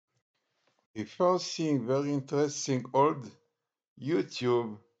Before seeing very interesting old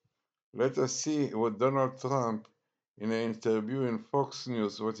YouTube, let us see what Donald Trump, in an interview in Fox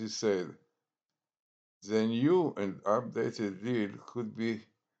News, what he said. The new and updated deal could be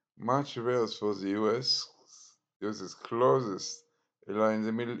much worse for the US's closest ally in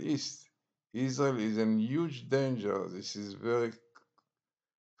the Middle East. Israel is in huge danger. This is very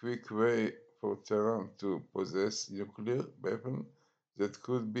quick way for Tehran to possess nuclear weapon that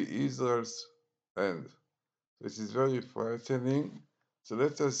could be Israel's end. This is very frightening. So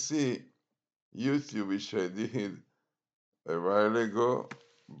let us see YouTube, which I did a while ago,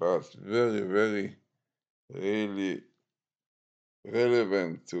 but very, really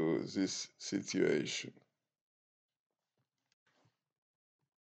relevant to this situation.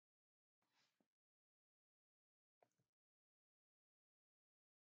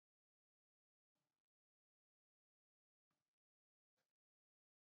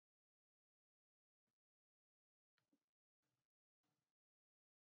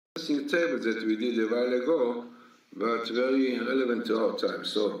 Interesting table that we did a while ago, but very relevant to our time.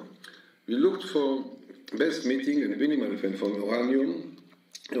 So we looked for best meeting and minimal event from uranium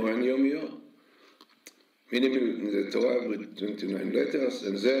here, minimal in the Torah with 29 letters,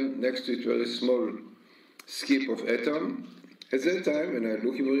 and then next to it very small skip of atom. At that time, when I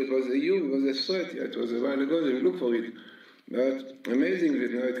looked for it, was a U, it was a threat. It was a while ago that we looked for it. But amazingly,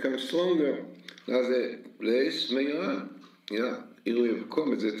 now it comes stronger. Now the place, Meira, here we have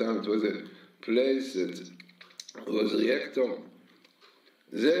come. At that time, it was a place that was a reactor.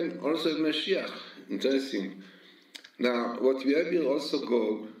 Then also Mashiach, interesting. Now, what we have here also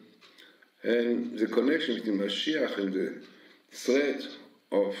Gog, and the connection between Mashiach and the threat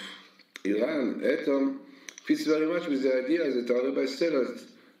of Iran, atom, fits very much with the idea that our rabbis tell us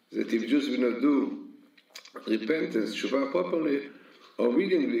that if Jews will not do repentance, Shuvah properly or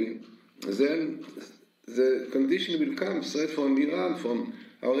willingly, then the condition will come straight from Iran, from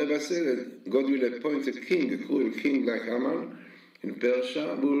our rabbis say that God will appoint a king, a cruel king like Haman in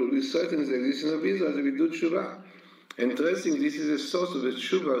Persia, who will threaten the existence of Israel, they will do Shuvah. Interesting, this is a source of the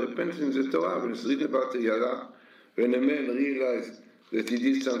Shuvah, repentance in the Torah, when it's written about the Yara, when a man realized that he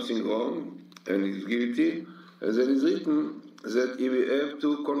did something wrong and is guilty, and then it's written that he will have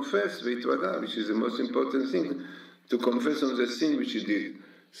to confess v'itvadah, which is the most important thing, to confess on the sin which he did.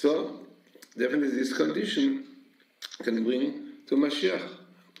 So, definitely this condition can bring to Mashiach.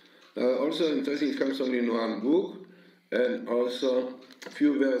 Also interesting, it comes only in one book, and also a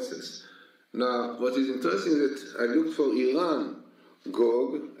few verses. Now, what is interesting is that I looked for Iran,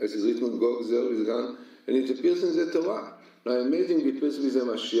 Gog, as is written Gog there with Iran, and it appears in the Torah. Now, amazingly, it appears with the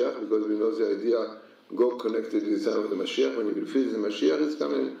Mashiach, because we know the idea, Gog connected with the time of the Mashiach. When he will feel the Mashiach is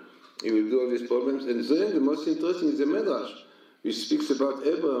coming, he will do all these problems. And then the most interesting is the Medrash, which speaks about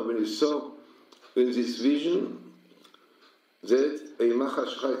Abraham when he saw in this vision that a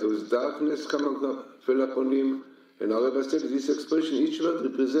Machashchai, there was darkness fell upon him. And our Rebbe said this expression, each word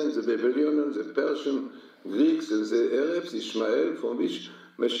represents the Babylonians, the Persian, Greeks, and the Arabs, Ishmael, from which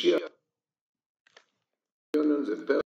Mashiach